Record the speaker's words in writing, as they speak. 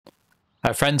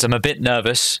Friends, I'm a bit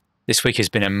nervous. This week has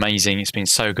been amazing. It's been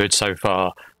so good so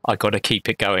far. I got to keep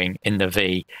it going in the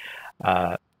V.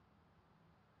 We're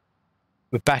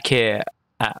back here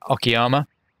at Okayama.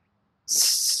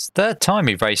 It's third time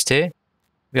we've raced here.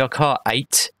 We are car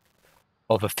 8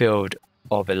 of a field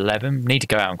of 11. Need to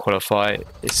go out and qualify.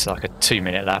 It's like a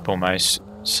 2-minute lap almost.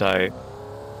 So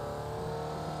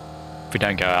if we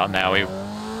don't go out now,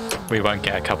 we won't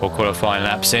get a couple qualifying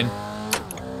laps in.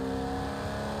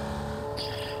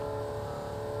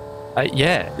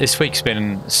 Yeah, this week's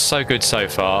been so good so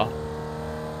far.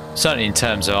 Certainly in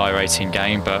terms of iRacing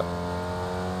game, but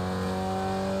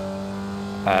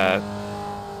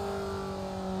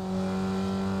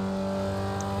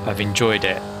I've enjoyed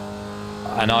it.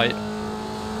 And I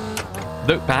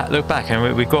look back,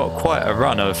 and we've got quite a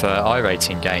run of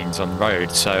iRacing games on the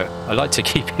road. So I like to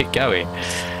keep it going,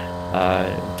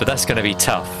 but that's going to be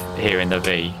tough here in the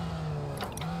V.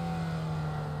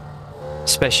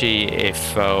 Especially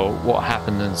if what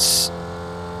happens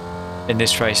in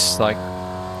this race, like,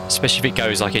 especially if it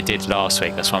goes like it did last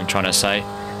week. That's what I'm trying to say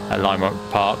at Lime Rock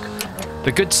Park.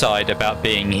 The good side about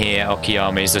being here at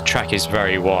Okayama is the track is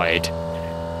very wide.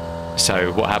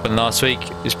 So what happened last week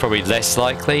is probably less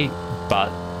likely,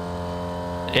 but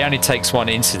it only takes one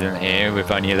incident here with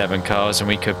only 11 cars, and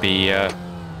we could be out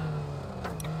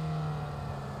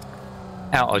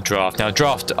of draft. Now,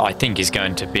 draft, I think, is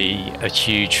going to be a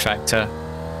huge factor.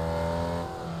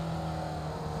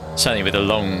 Certainly with the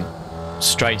long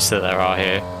straights that there are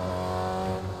here.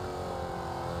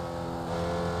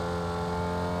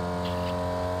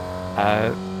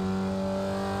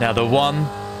 Now, the one,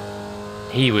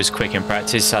 he was quick in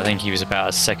practice. I think he was about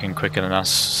a second quicker than us,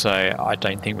 so I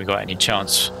don't think we got any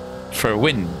chance for a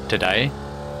win today.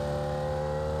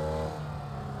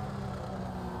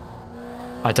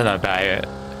 I don't know about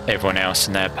everyone else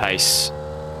and their pace.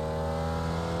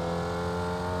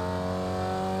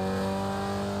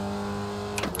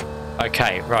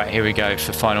 Okay, right, here we go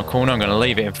for final corner. I'm going to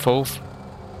leave it in fourth.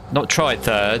 Not try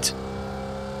third.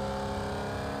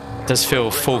 Does feel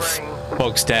fourth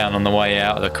bogs down on the way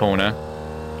out of the corner.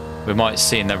 We might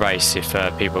see in the race if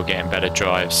people are getting better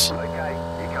drives. Okay,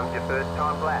 here comes your first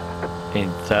time lap.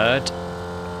 In third.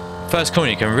 First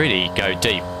corner you can really go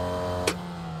deep.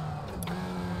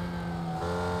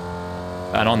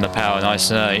 And on the power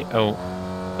nice and early. Oh,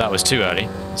 that was too early.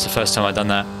 It's the first time I've done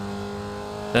that.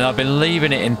 Then I've been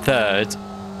leaving it in third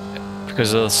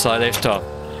because of the slight lift off.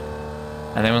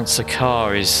 And then once the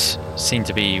car is seemed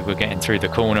to be, we're getting through the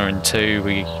corner in 2,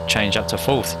 we change up to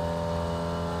fourth.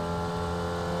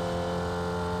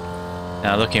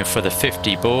 Now looking for the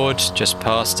 50 board, just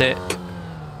past it.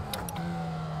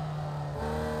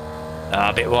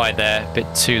 A bit wide there, a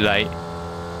bit too late.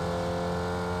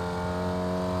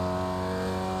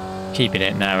 Keeping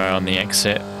it narrow on the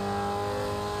exit.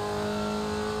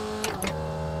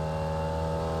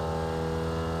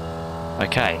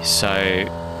 Okay, so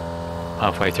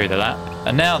halfway through the lap.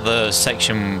 And now the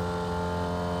section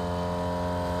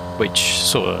which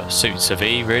sort of suits a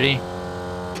V, really.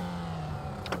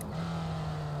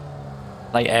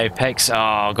 Late apex.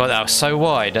 Oh god, that was so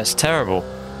wide. That's terrible.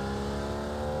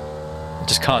 I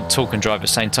just can't talk and drive at the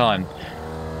same time.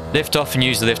 Lift off and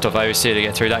use the lift off oversteer to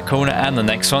get through that corner and the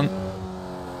next one.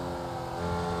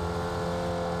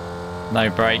 No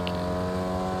brake.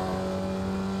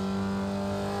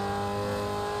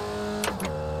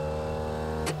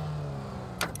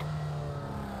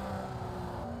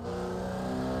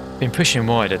 Been pushing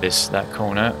wide at that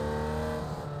corner.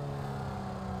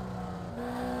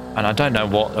 And I don't know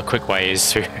what the quick way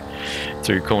is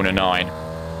through corner 9.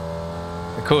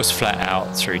 Of course, flat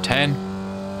out through 10.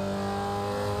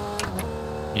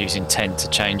 Using 10 to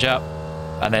change up.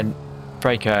 And then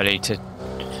brake early to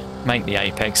make the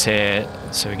apex here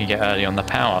so we can get early on the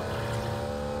power.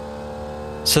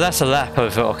 So that's a lap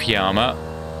of Okayama.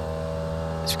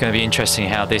 It's going to be interesting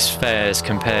how this fares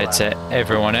compared to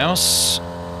everyone else.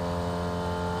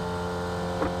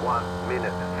 1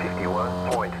 minute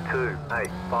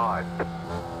 51.285.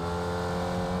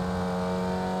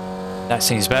 That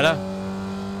seems better.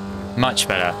 Much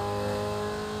better.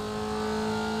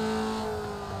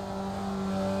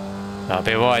 A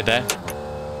bit wide there.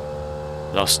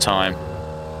 Lost time.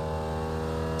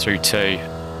 Through 2.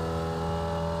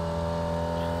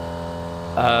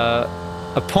 A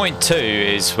 0.2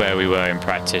 is where we were in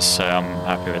practice, so I'm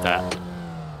happy with that.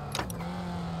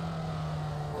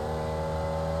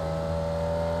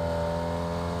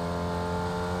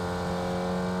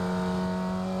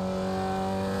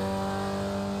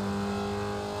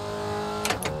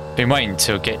 Been waiting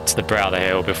to get to the brow of the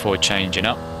hill before changing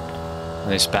up.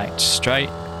 And this back straight.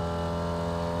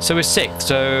 So we're 6th,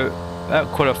 so That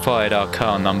qualified our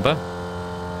car number.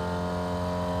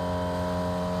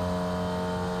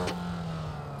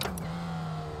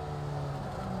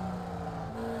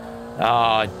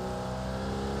 I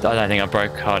don't think I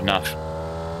broke hard enough.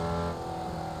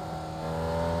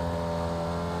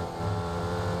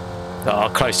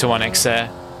 Oh, close to 1x there.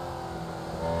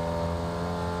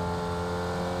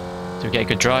 Did we get a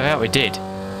good drive out? We did.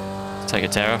 Let's take a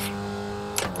tear off.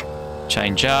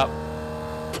 Change up.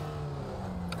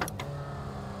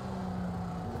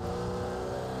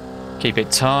 Keep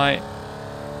it tight.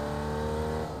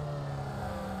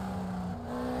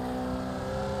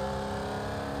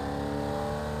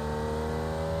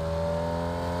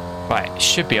 Right,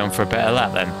 should be on for a better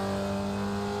lap then.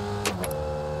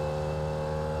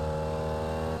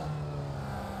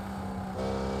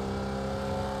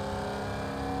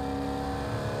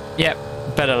 Yep,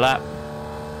 better lap.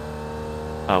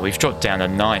 Oh, we've dropped down to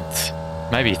 9th.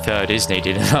 Maybe 3rd is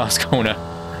needed in the last corner.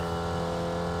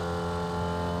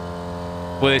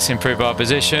 Will this improve our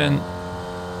position?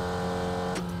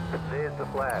 There's the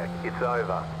flag. It's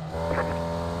over.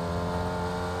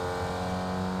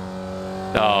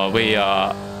 Oh, we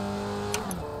are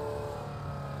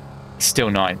still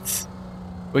 9th.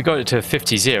 We got it to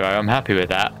 50-0. I'm happy with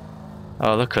that.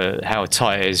 Oh, look at how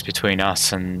tight it is between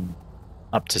us and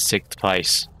up to 6th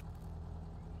place.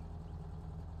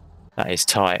 That is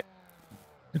tight.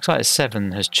 Looks like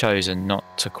 7 has chosen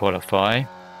not to qualify.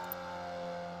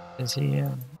 Is he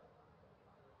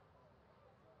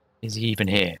even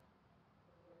here?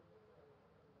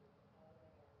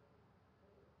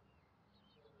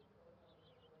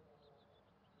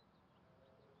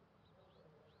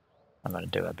 I'm going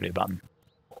to do a blue button.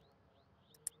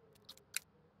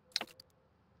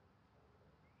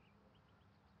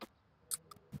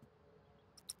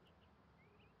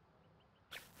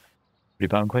 Blue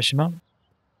button question mark?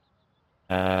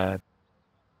 As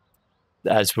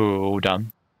we're all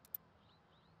done.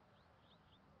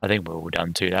 I think we're all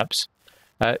done 2 laps.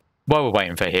 While we're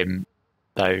waiting for him,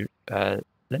 though,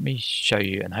 let me show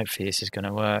you, and hopefully this is going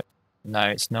to work. No,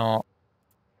 it's not.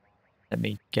 Let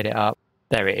me get it up.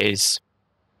 There it is.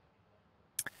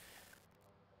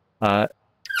 Here are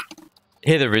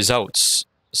the results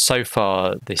so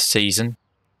far this season.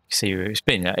 You see, it's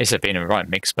been a right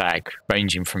mixed bag,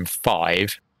 ranging from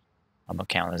 5. I'm not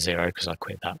counting a 0 because I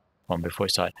quit that one before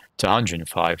it started. To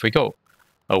 105. We got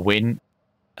a win.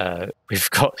 We've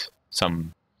got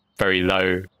some very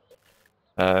low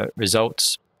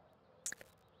results.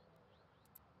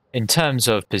 In terms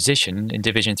of position in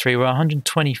Division 3, we're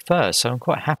 121st, so I'm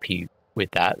quite happy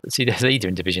with that. See, the leader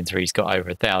in Division 3 has got over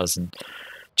 1,000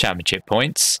 championship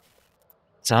points.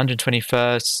 So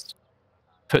 121st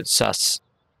puts us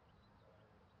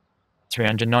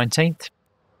 319th,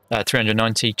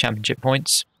 390 championship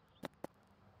points.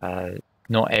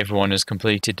 Not everyone has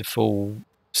completed the full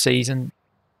season.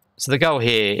 So the goal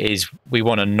here is we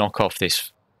want to knock off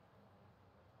this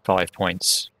 5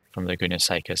 points from Laguna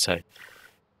Seca. So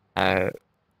and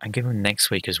give them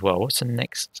next week as well. What's the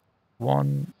next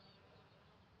one?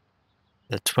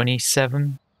 The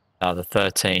 27? Oh, the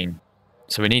 13.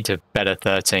 So we need to better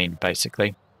 13,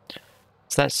 basically.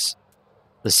 So that's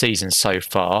the season so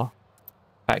far.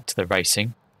 Back to the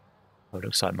racing. Oh, it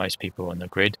looks like most people are on the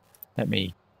grid. Let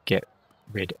me get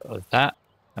rid of that.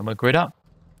 And we're grid up.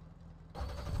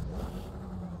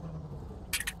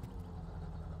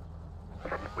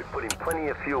 We've put in plenty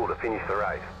of fuel to finish the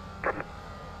race.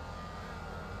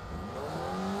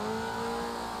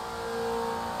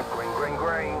 Green, green,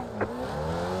 green.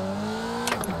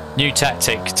 New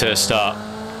tactic to start.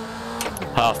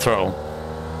 Half throttle.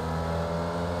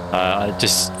 I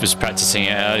just was practicing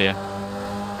it earlier.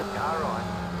 Car right.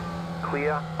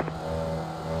 Clear.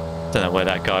 Don't know where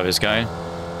that guy was going.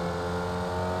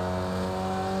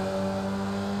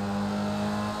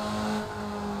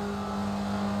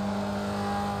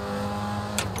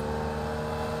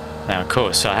 Now, of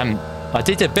course, I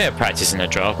did a bit of practice in the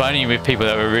draft, but only with people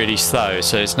that were really slow,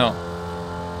 so it's not.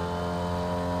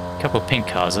 A couple of pink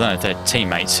cars. I don't know if they're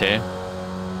teammates here.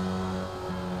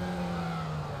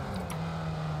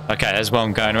 Okay, there's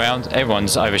one going around.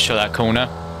 Everyone's overshot that corner.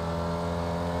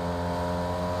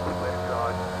 Left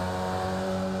side.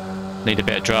 Need a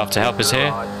bit of draft to help us here.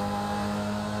 Right.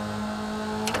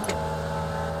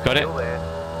 Got it. Still there.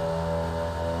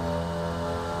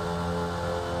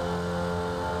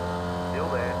 Still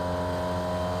there.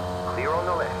 Clear on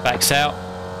the left. Backs out.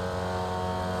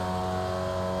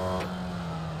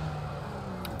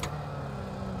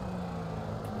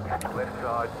 Left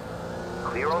side.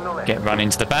 Clear on the left. Get run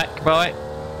into the back, right.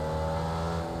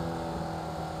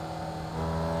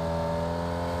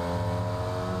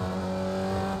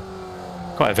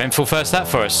 Quite eventful first lap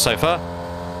for us so far.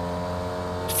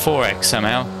 4x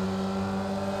somehow.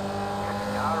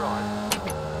 Car right.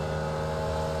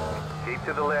 Keep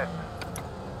to the left.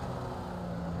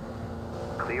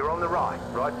 Clear on the right.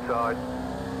 Right side.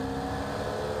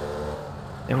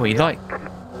 Oh,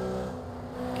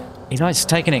 he likes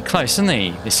taking it close, doesn't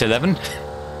he? This 11.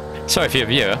 Sorry for your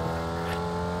viewer.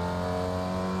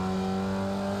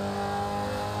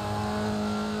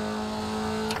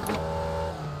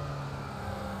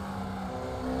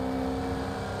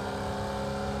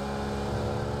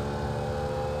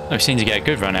 We seem to get a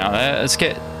good run out there. Let's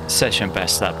get session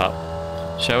best lap up,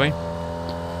 shall we?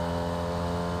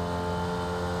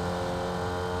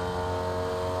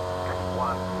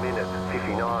 1 minute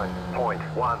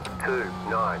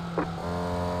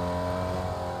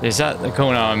 59.129. Is that the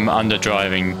corner I'm under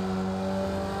driving?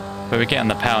 But we're getting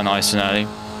the power nice and early.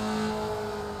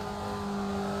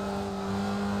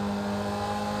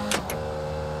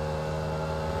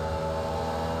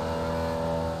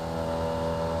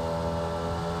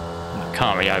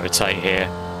 Can't really overtake here.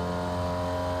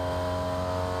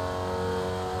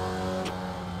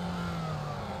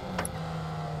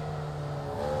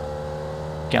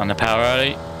 Get on the power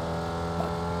early.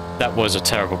 That was a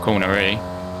terrible corner, really.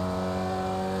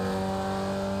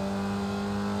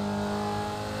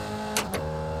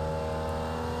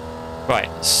 Right,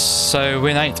 so we're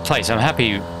in 8th place. I'm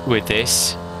happy with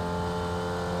this.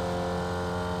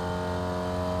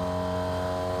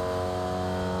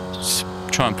 Just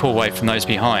try and pull away from those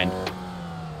behind.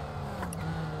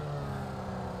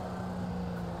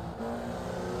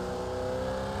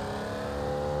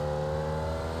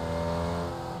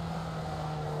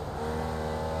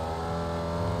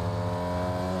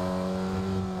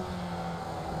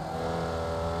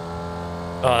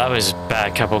 Oh, that was a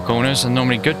bad couple of corners. I'm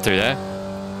normally good through there.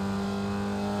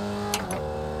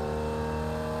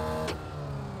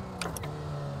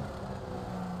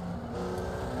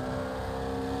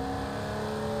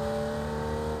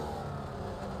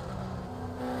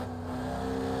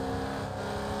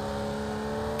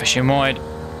 Pushing wide.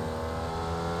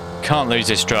 Can't lose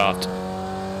this draft.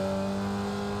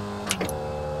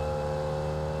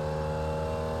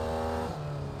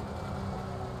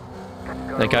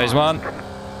 There goes one.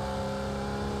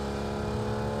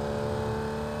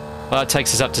 Well, that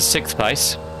takes us up to 6th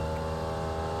place.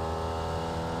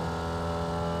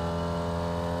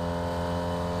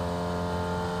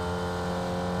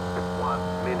 One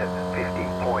minute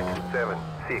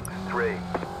 50.763.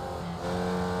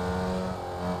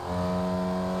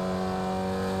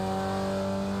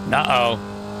 Uh-oh.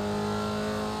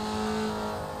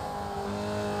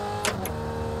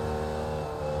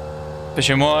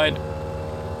 Pushing wide.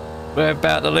 We're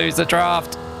about to lose the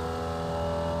draft.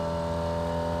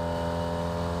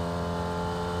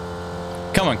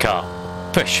 Come on, car.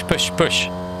 Push, push, push.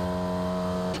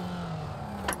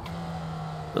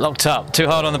 Locked up. Too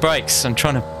hard on the brakes. I'm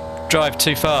trying to drive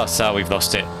too fast. Oh, we've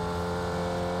lost it.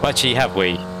 Well, actually, have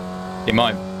we? It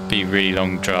might be a really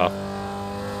long draft.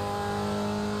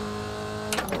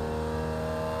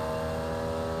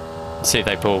 Let's see if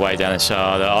they pull away down the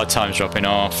side. Our time's dropping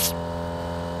off.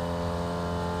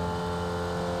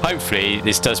 Hopefully,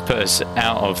 this does put us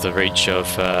out of the reach of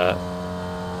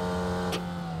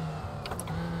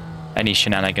any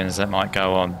shenanigans that might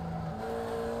go on.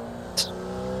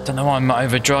 Don't know why I'm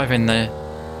overdriving the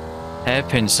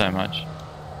hairpin so much.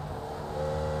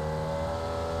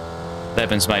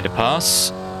 Levin's made a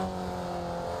pass.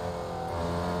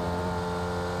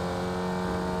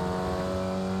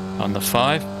 On the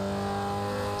 5.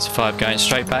 It's 5 going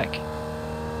straight back.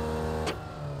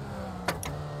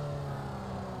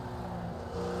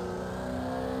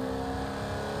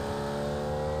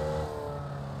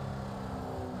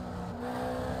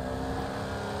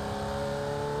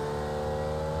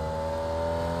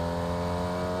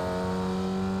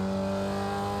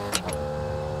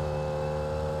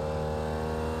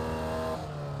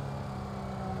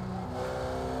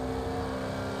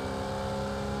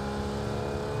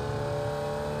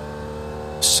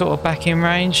 Sort of back in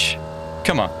range.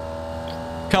 Come on.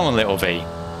 Come on, little V.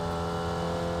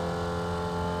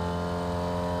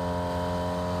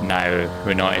 No,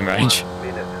 we're not in range. 1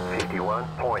 minute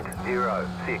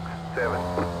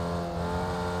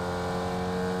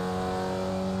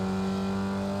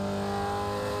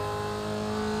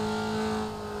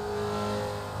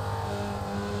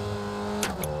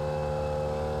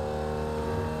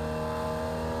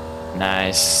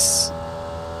Nice.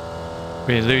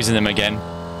 We're losing them again.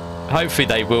 Hopefully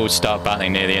they will start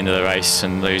battling near the end of the race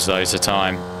and lose loads of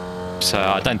time. So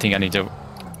I don't think I need to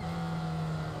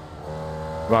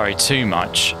worry too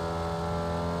much.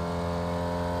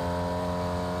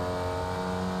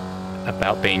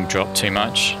 about being dropped too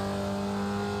much.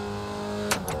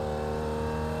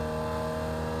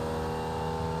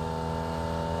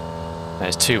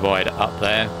 There's too wide up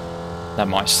there. That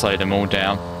might slow them all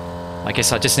down. I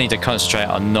guess I just need to concentrate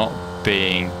on not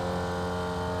being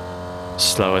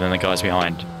slower than the guys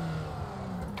behind.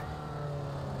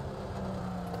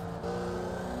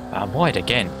 I'm wide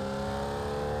again.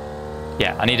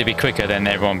 Yeah, I need to be quicker than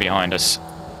everyone behind us.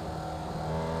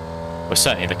 Well,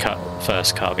 certainly the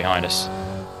first car behind us.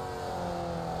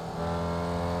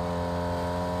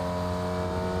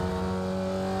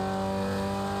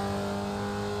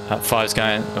 Five's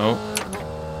going. Oh.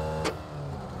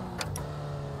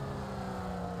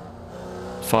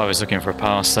 Five was looking for a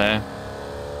pass there.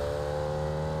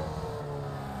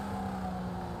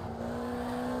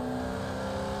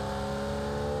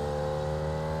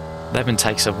 Levin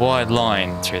takes a wide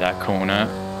line through that corner.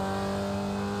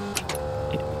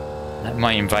 That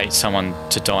may invite someone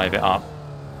to dive it up.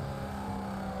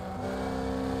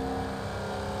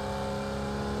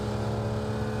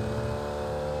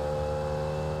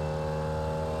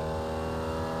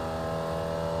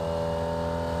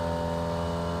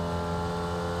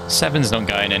 Seven's not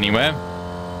going anywhere.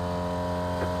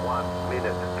 1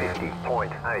 minute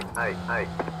 50.888.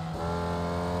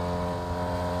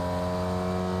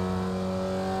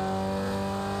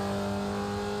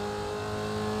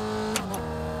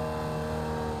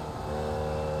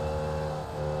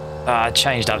 I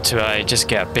changed up to a just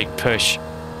get a big push.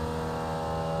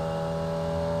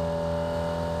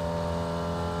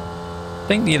 I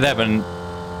think the 11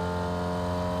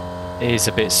 is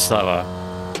a bit slower.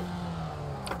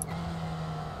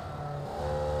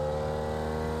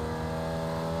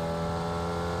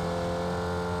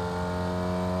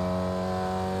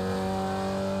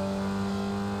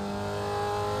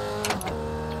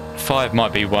 Five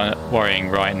might be worrying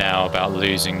right now about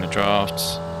losing the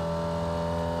drafts.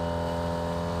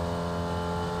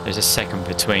 There's a second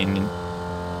between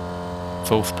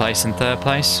fourth place and third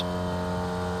place.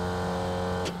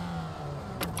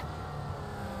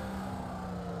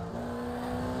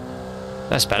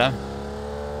 That's better.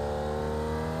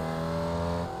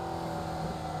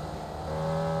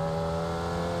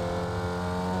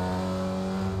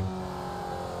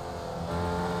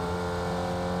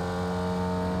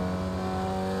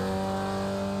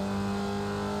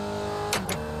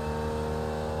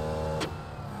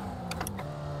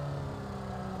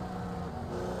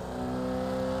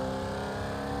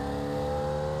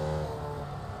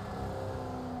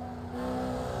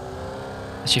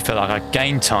 Actually feel like I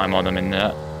gained time on them in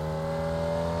the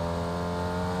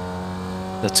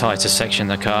tighter section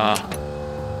of the car.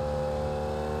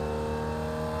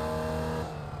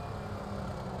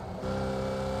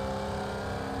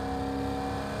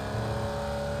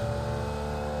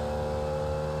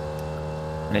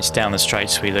 And it's down the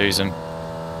straights we lose them.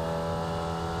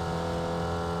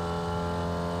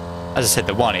 As I said,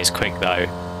 the one is quick though.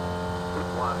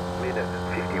 1 minute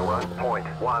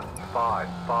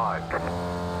 51.155.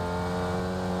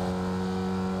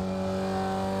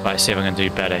 Let's see if I can do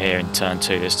better here in turn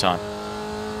 2 this time.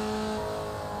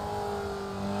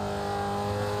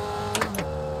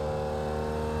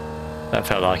 That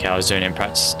felt like I was doing in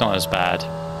practice, not as bad.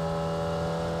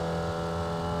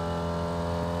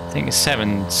 I think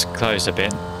 7's closed a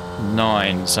bit.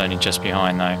 9's only just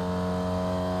behind though.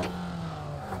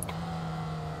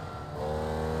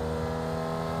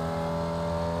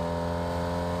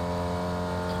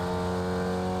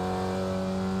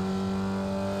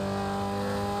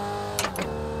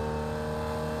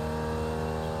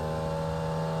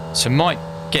 So might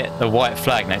get the white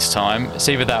flag next time. It's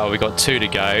either that or we got 2 to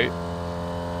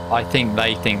go. I think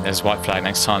they think there's white flag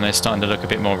next time. They're starting to look a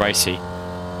bit more racy.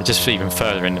 They're just even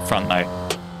further in the front though.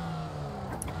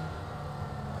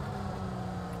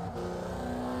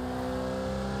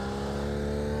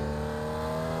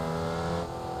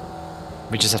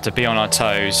 We just have to be on our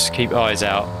toes, keep eyes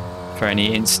out for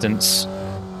any incidents.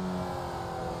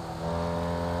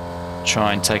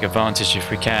 Try and take advantage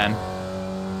if we can.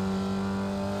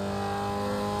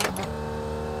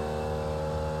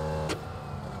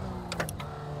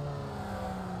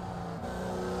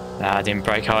 Nah, I didn't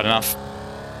brake hard enough.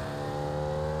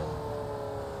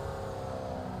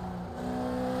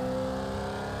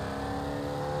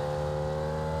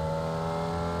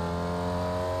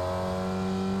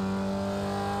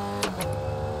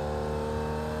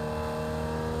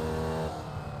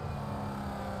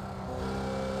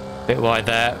 Bit wide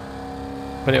there,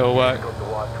 but it will work.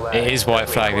 It is white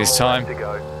flag this time.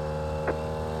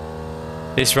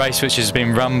 This race, which has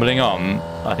been rumbling on,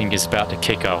 I think is about to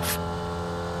kick off.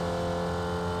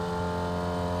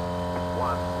 1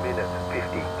 1 minute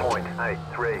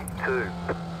 50.832.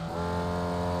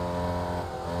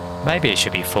 Maybe it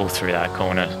should be full through that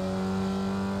corner.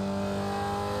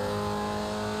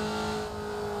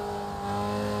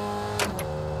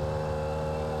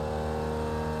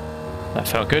 That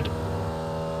felt good.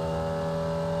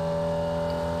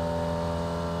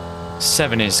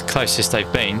 7 is closest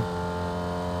they've been.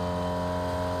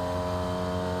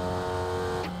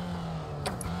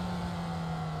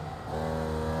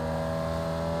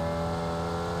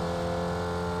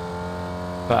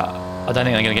 But I don't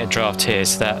think they're going to get draft here,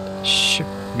 so that should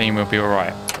mean we'll be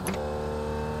alright.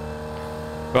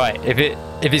 Right, if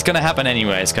it's going to happen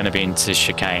anywhere, it's going to be into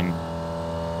chicane.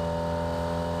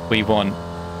 We want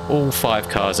all 5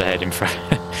 cars ahead in front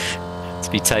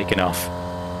to be taken off.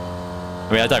 I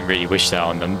mean, I don't really wish that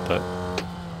on them, but...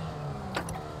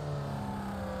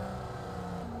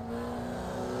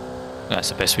 that's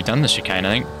the best we've done the chicane,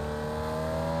 I think.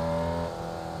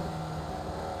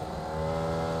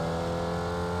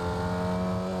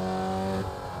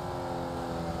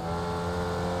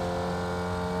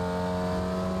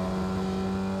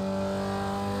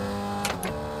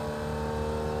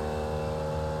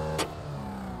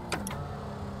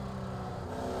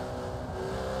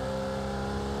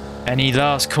 Any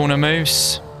last corner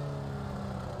moves?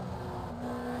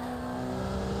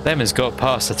 Lemons got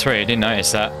past the 3, I didn't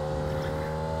notice that.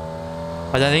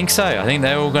 I don't think so. I think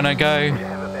they're all going to go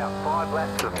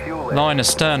line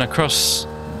astern across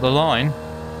the line.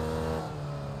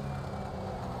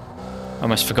 I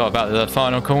almost forgot about the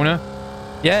final corner.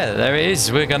 Yeah, there it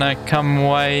is. We're going to come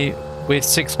away with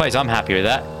 6th place. I'm happy with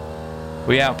that.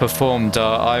 We outperformed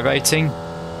our iRacing.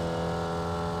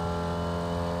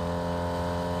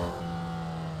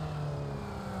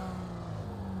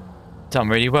 Done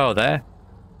really well there.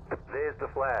 There's the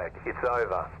flag. It's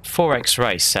over. 4x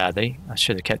race, sadly. I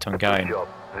should have kept on going. Good job.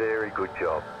 Very good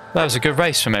job. That was a good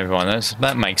race from everyone.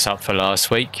 That makes up for last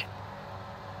week.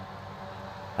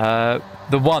 The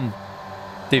 1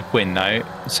 did win though.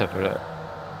 Let's have a look.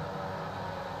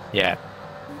 Yeah,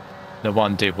 the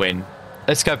 1 did win.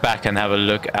 Let's go back and have a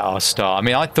look at our start. I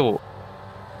mean, I thought...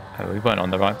 oh, we weren't on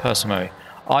the right person, were we?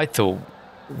 I thought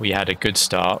we had a good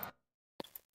start.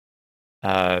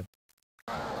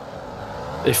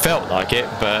 It felt like it,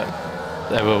 but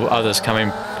there were others coming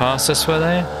past us, were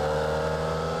there?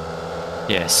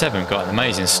 Yeah, 7 got an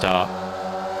amazing start.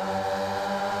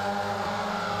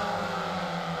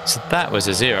 So that was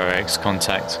a 0x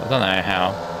contact. I don't know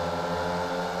how.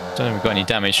 Don't know if we've got any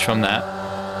damage from that.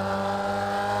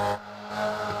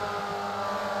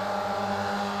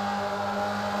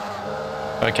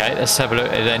 Okay, let's have a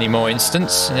look at any more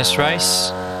instants in this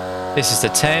race. This is the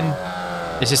 10.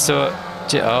 This is the...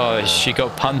 oh, she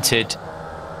got punted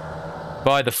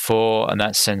by the 4, and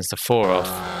that sends the 4 off.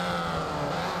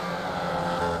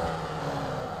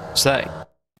 So that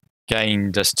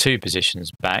gained us 2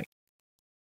 positions back.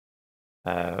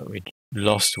 We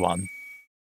lost 1.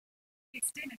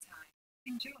 It's dinner time.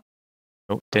 Enjoy.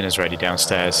 Oh, dinner's ready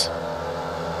downstairs.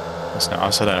 That's not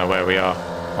us. I don't know where we are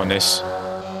on this.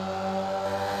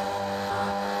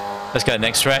 Let's go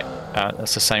next wreck.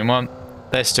 That's the same one.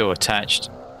 They're still attached.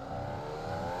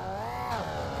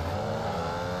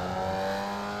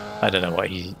 I don't know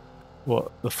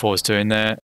what the 4's doing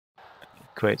there. He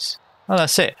quits. Oh,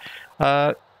 that's it.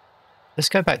 Let's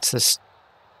go back to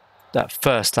that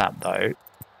first lap though.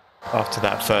 After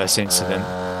that first incident.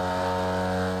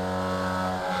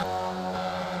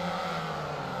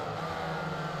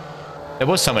 There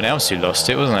was someone else who lost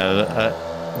it, wasn't there?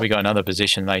 We got another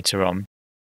position later on.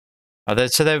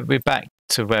 So we're back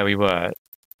to where we were.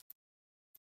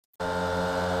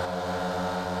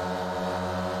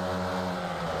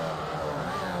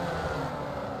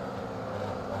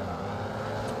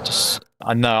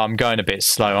 I know I'm going a bit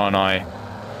slow, aren't I?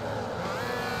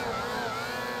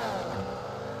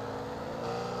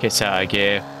 Gets out of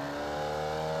gear.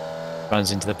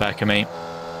 Runs into the back of me.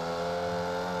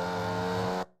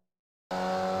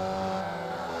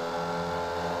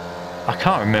 I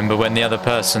can't remember when the other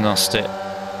person lost it.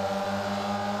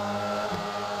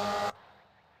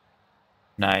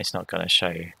 No, it's not going to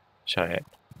show it.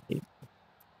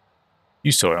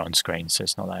 You saw it on screen, so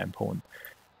it's not that important.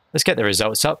 Let's get the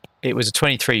results up. It was a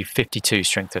 23.52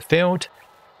 strength of field.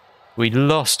 We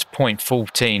lost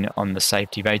 0.14 on the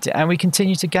safety rating, and we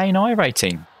continue to gain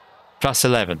iRating, plus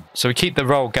 11. So we keep the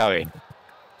roll going.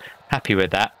 Happy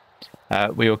with that.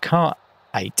 We were car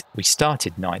 8. We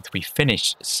started 9th. We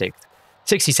finished 6th.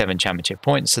 67 championship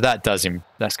points. So that's going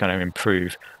to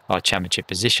improve our championship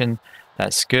position.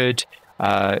 That's good.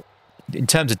 In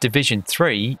terms of Division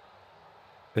 3,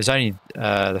 there's only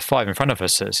the 5 in front of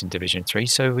us that's in Division 3,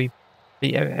 so we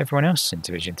beat everyone else in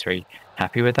Division 3.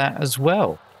 Happy with that as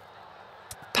well.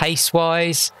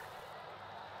 Pace-wise,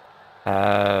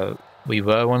 we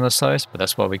were one of the slowest, but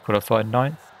that's why we qualified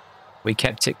 9th. We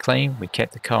kept it clean. We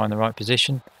kept the car in the right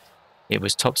position. It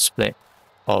was top split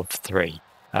of 3.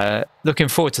 Looking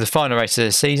forward to the final race of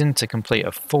the season to complete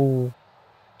a full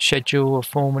schedule of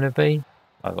Formula V.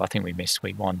 I think we missed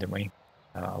week 1, didn't we?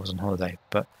 I was on holiday,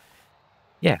 but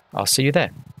yeah, I'll see you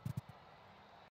there.